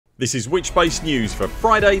This is Witch-based news for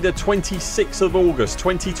Friday the 26th of August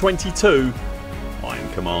 2022.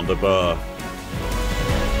 I'm Commander Buur.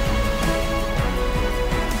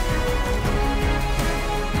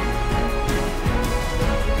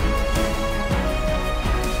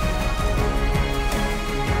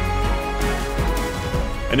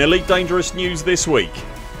 In Elite Dangerous news this week,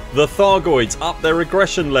 the Thargoids up their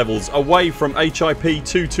aggression levels away from HIP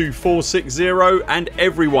 22460 and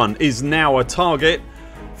everyone is now a target.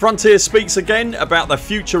 Frontier speaks again about the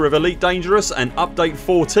future of Elite Dangerous and update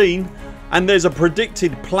 14, and there's a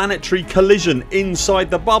predicted planetary collision inside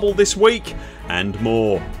the bubble this week, and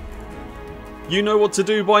more. You know what to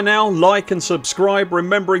do by now. Like and subscribe,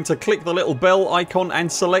 remembering to click the little bell icon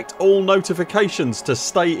and select all notifications to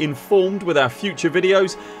stay informed with our future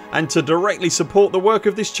videos, and to directly support the work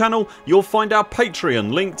of this channel you'll find our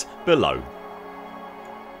Patreon linked below.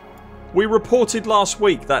 We reported last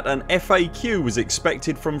week that an FAQ was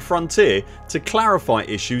expected from Frontier to clarify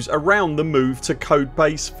issues around the move to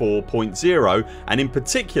Codebase 4.0 and in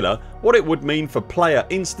particular what it would mean for player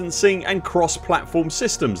instancing and cross-platform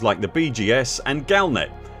systems like the BGS and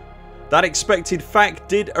Galnet. That expected fact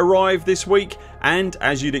did arrive this week, and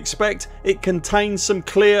as you'd expect it contains some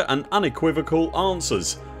clear and unequivocal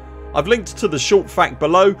answers. I've linked to the short fact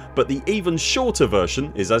below, but the even shorter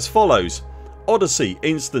version is as follows. Odyssey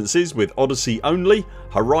instances with Odyssey only,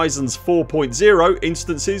 Horizons 4.0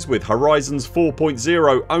 instances with Horizons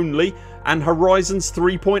 4.0 only, and Horizons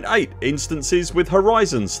 3.8 instances with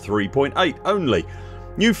Horizons 3.8 only.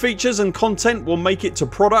 New features and content will make it to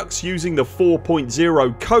products using the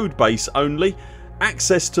 4.0 codebase only.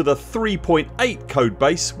 Access to the 3.8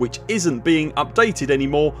 codebase, which isn't being updated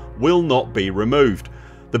anymore, will not be removed.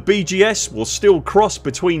 The BGS will still cross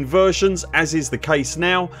between versions as is the case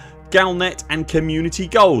now. Galnet and community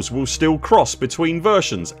goals will still cross between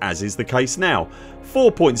versions as is the case now.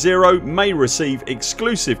 4.0 may receive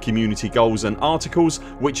exclusive community goals and articles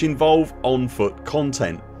which involve on foot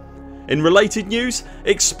content. In related news,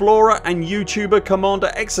 explorer and YouTuber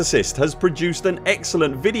Commander Exorcist has produced an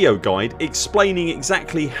excellent video guide explaining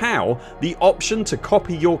exactly how the option to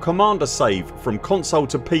copy your commander save from console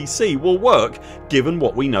to PC will work given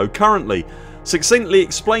what we know currently, succinctly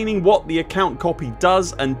explaining what the account copy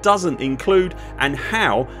does and doesn't include, and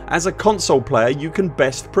how as a console player you can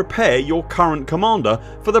best prepare your current commander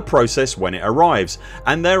for the process when it arrives,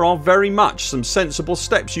 and there are very much some sensible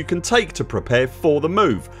steps you can take to prepare for the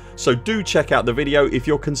move, so do check out the video if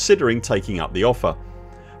you're considering taking up the offer.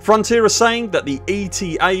 Frontier are saying that the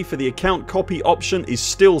ETA for the account copy option is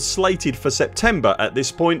still slated for September at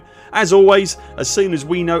this point. As always, as soon as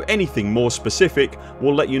we know anything more specific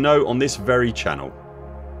we'll let you know on this very channel.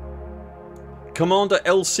 Commander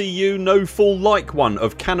LCU No Fool Like One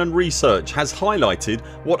of Canonn Research has highlighted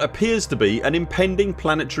what appears to be an impending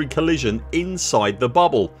planetary collision inside the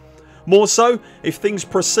bubble. More so, if things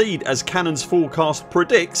proceed as Canonn's forecast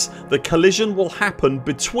predicts, the collision will happen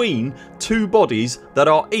between two bodies that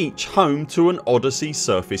are each home to an Odyssey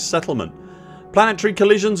surface settlement. Planetary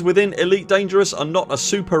collisions within Elite Dangerous are not a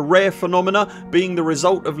super rare phenomena, being the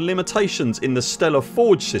result of limitations in the stellar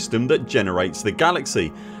forge system that generates the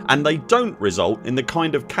galaxy, and they don't result in the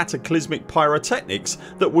kind of cataclysmic pyrotechnics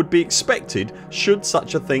that would be expected should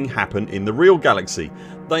such a thing happen in the real galaxy.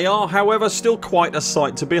 They are however still quite a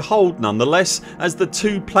sight to behold nonetheless, as the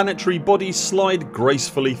two planetary bodies slide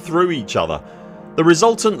gracefully through each other. The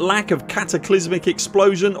resultant lack of cataclysmic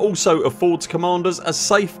explosion also affords commanders a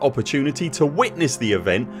safe opportunity to witness the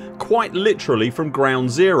event quite literally from ground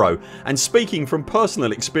zero, and speaking from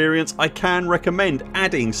personal experience I can recommend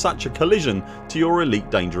adding such a collision to your Elite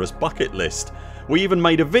Dangerous bucket list. We even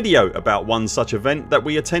made a video about one such event that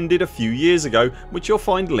we attended a few years ago, which you'll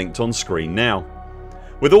find linked on screen now.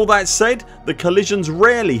 With all that said, the collisions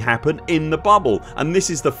rarely happen in the bubble, and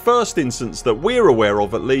this is the first instance that we're aware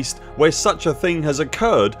of at least where such a thing has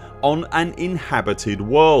occurred on an inhabited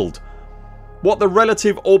world. What the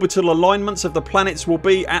relative orbital alignments of the planets will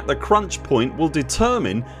be at the crunch point will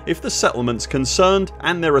determine if the settlements concerned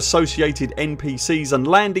and their associated NPCs and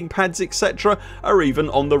landing pads etc are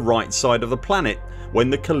even on the right side of the planet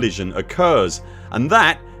when the collision occurs, and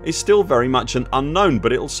that is still very much an unknown,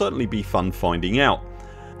 but it'll certainly be fun finding out.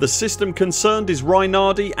 The system concerned is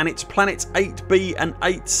Rhinardi and its planets 8b and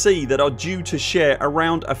 8c that are due to share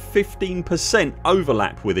around a 15%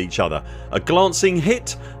 overlap with each other. A glancing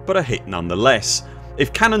hit, but a hit nonetheless.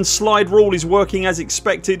 If Canonn's slide rule is working as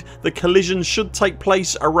expected, the collision should take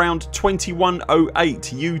place around 2108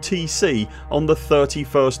 UTC on the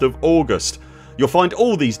 31st of August. You'll find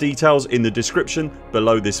all these details in the description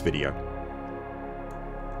below this video.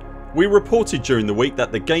 We reported during the week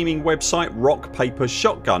that the gaming website Rock Paper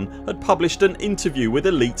Shotgun had published an interview with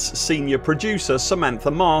Elite's senior producer Samantha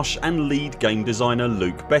Marsh and lead game designer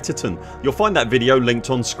Luke Betterton. You'll find that video linked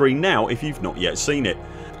on screen now if you've not yet seen it.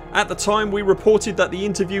 At the time we reported that the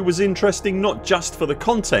interview was interesting not just for the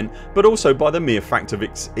content but also by the mere fact of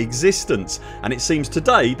its existence, and it seems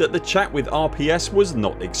today that the chat with RPS was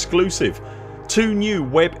not exclusive. 2 new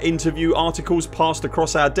web interview articles passed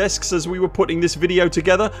across our desks as we were putting this video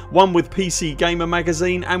together, one with PCGamer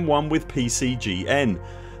magazine and one with PCGN.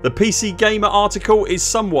 The PCGamer article is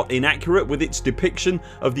somewhat inaccurate with its depiction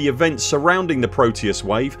of the events surrounding the Proteus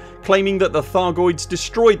wave, claiming that the Thargoids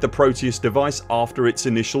destroyed the Proteus device after its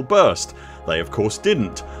initial burst. They of course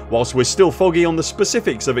didn't. Whilst we're still foggy on the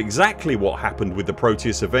specifics of exactly what happened with the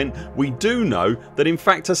Proteus event, we do know that in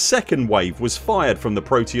fact a second wave was fired from the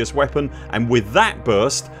Proteus weapon, and with that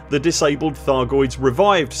burst the disabled Thargoids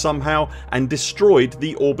revived somehow and destroyed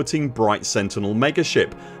the orbiting Bright Sentinel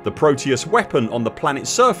megaship. The Proteus weapon on the planet's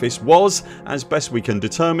surface was, as best we can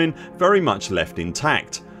determine, very much left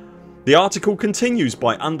intact. The article continues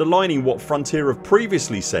by underlining what Frontier have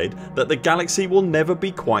previously said, that the galaxy will never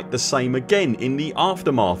be quite the same again in the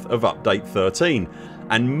aftermath of update 13,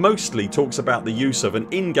 and mostly talks about the use of an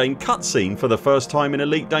in-game cutscene for the first time in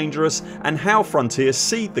Elite Dangerous and how Frontier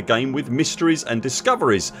seed the game with mysteries and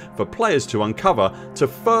discoveries for players to uncover to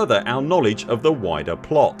further our knowledge of the wider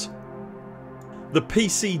plot. The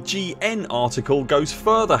PCGN article goes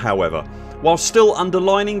further however. While still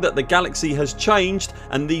underlining that the galaxy has changed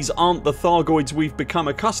and these aren't the Thargoids we've become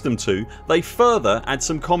accustomed to, they further add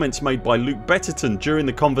some comments made by Luke Betterton during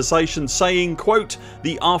the conversation saying, quote,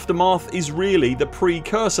 "The aftermath is really the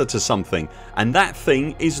precursor to something, and that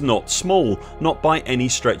thing is not small, not by any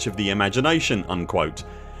stretch of the imagination," unquote.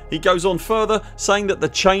 He goes on further saying that the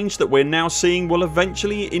change that we're now seeing will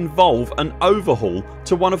eventually involve an overhaul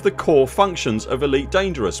to one of the core functions of Elite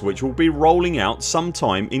Dangerous, which will be rolling out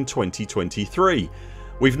sometime in 2023.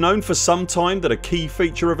 We've known for some time that a key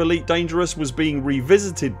feature of Elite Dangerous was being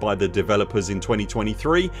revisited by the developers in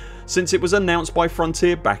 2023 since it was announced by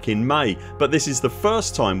Frontier back in May, but this is the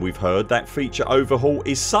first time we've heard that feature overhaul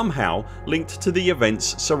is somehow linked to the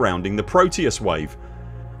events surrounding the Proteus wave.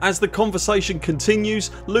 As the conversation continues,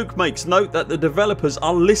 Luke makes note that the developers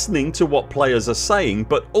are listening to what players are saying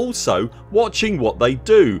but also watching what they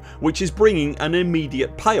do, which is bringing an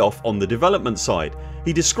immediate payoff on the development side.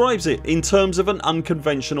 He describes it in terms of an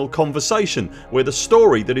unconventional conversation where the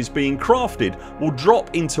story that is being crafted will drop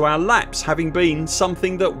into our laps, having been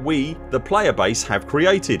something that we, the player base, have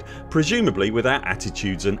created, presumably with our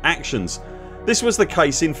attitudes and actions. This was the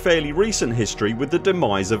case in fairly recent history with the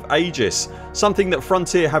demise of Aegis, something that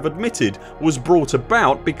Frontier have admitted was brought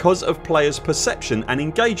about because of players' perception and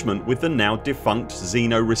engagement with the now defunct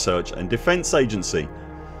Xeno Research and Defence Agency.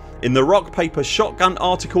 In the Rock Paper Shotgun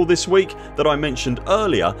article this week that I mentioned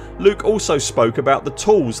earlier, Luke also spoke about the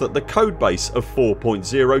tools that the codebase of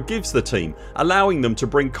 4.0 gives the team, allowing them to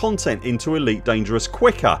bring content into Elite Dangerous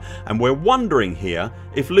quicker, and we're wondering here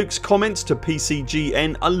if Luke's comments to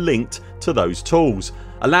PCGN are linked to those tools,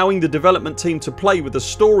 allowing the development team to play with the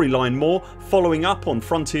storyline more, following up on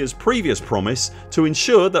Frontier's previous promise to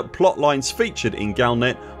ensure that plot lines featured in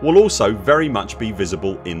Galnet will also very much be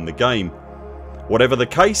visible in the game. Whatever the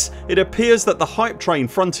case, it appears that the hype train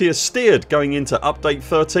Frontier steered going into update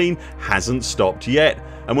 13 hasn't stopped yet,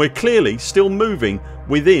 and we're clearly still moving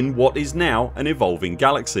within what is now an evolving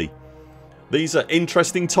galaxy. These are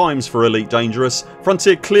interesting times for Elite Dangerous.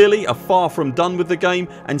 Frontier clearly are far from done with the game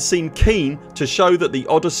and seem keen to show that the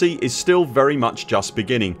Odyssey is still very much just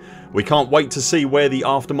beginning. We can't wait to see where the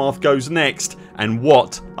aftermath goes next and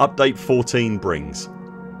what update 14 brings.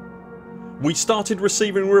 We started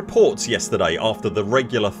receiving reports yesterday after the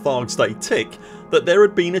regular Thargs Day tick that there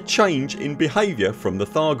had been a change in behaviour from the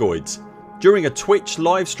Thargoids. During a Twitch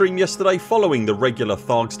livestream yesterday following the regular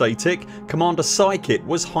Thargs Day tick, Commander Psykit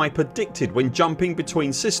was hyperdicted when jumping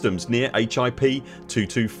between systems near HIP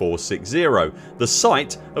 22460, the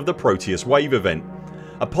site of the Proteus wave event.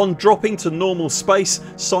 Upon dropping to normal space,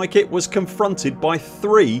 Psykit was confronted by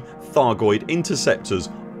 3 Thargoid interceptors,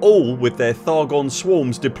 all with their Thargon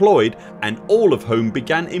swarms deployed and all of whom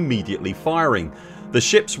began immediately firing. The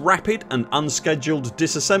ship's rapid and unscheduled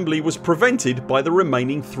disassembly was prevented by the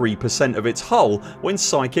remaining 3% of its hull when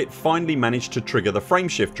Psykit finally managed to trigger the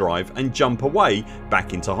frameshift drive and jump away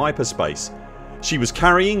back into hyperspace. She was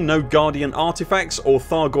carrying no Guardian artifacts or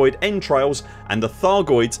Thargoid entrails, and the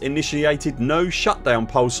Thargoids initiated no shutdown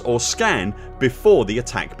pulse or scan before the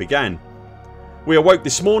attack began. We awoke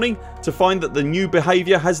this morning to find that the new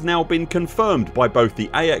behaviour has now been confirmed by both the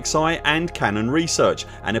AXI and Canonn research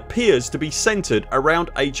and appears to be centred around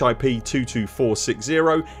HIP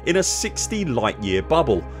 22460 in a 60 light year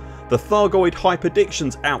bubble. The Thargoid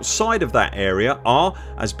hyperdictions outside of that area are,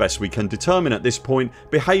 as best we can determine at this point,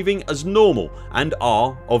 behaving as normal and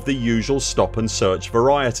are of the usual stop and search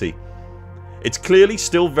variety. It's clearly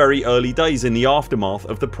still very early days in the aftermath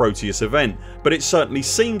of the Proteus event, but it certainly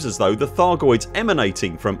seems as though the Thargoids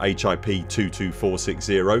emanating from HIP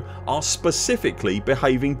 22460 are specifically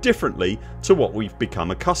behaving differently to what we've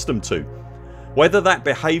become accustomed to. Whether that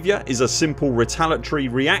behaviour is a simple retaliatory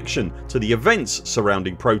reaction to the events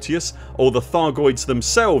surrounding Proteus, or the Thargoids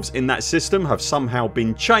themselves in that system have somehow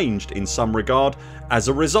been changed in some regard as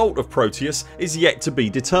a result of Proteus is yet to be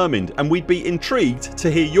determined, and we'd be intrigued to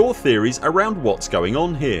hear your theories around what's going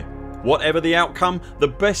on here. Whatever the outcome, the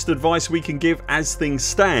best advice we can give as things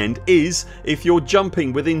stand is, if you're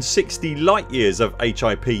jumping within 60 light years of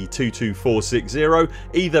HIP 22460,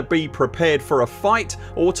 either be prepared for a fight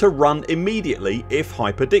or to run immediately if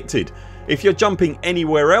hyperdicted. If you're jumping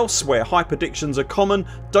anywhere else where hyperdictions are common,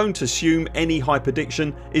 don't assume any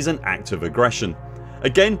hyperdiction is an act of aggression.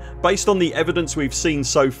 Again, based on the evidence we've seen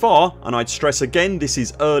so far, and I'd stress again this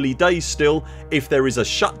is early days still, if there is a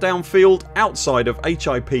shutdown field outside of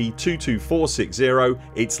HIP 22460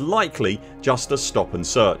 it's likely just a stop and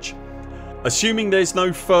search. Assuming there's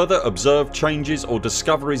no further observed changes or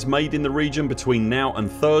discoveries made in the region between now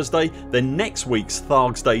and Thursday, then next week's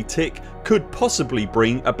Thargs Day tick could possibly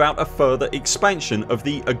bring about a further expansion of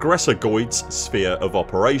the Aggressor-goids sphere of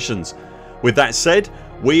operations. With that said,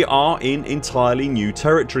 we are in entirely new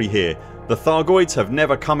territory here. The Thargoids have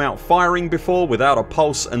never come out firing before without a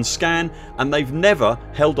pulse and scan, and they've never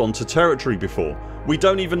held on to territory before. We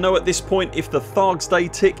don't even know at this point if the Thargs Day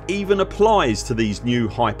tick even applies to these new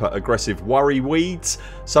hyper aggressive worry weeds,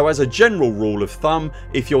 so as a general rule of thumb,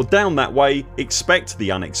 if you're down that way, expect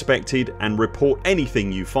the unexpected and report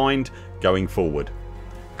anything you find going forward.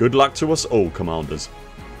 Good luck to us all, Commanders.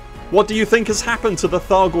 What do you think has happened to the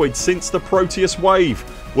Thargoids since the Proteus wave?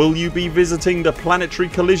 Will you be visiting the planetary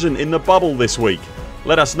collision in the bubble this week?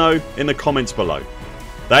 Let us know in the comments below.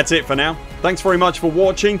 That's it for now. Thanks very much for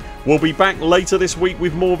watching. We'll be back later this week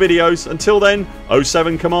with more videos. Until then,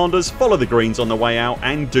 07 Commanders, follow the greens on the way out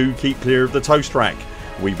and do keep clear of the toast rack.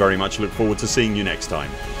 We very much look forward to seeing you next time.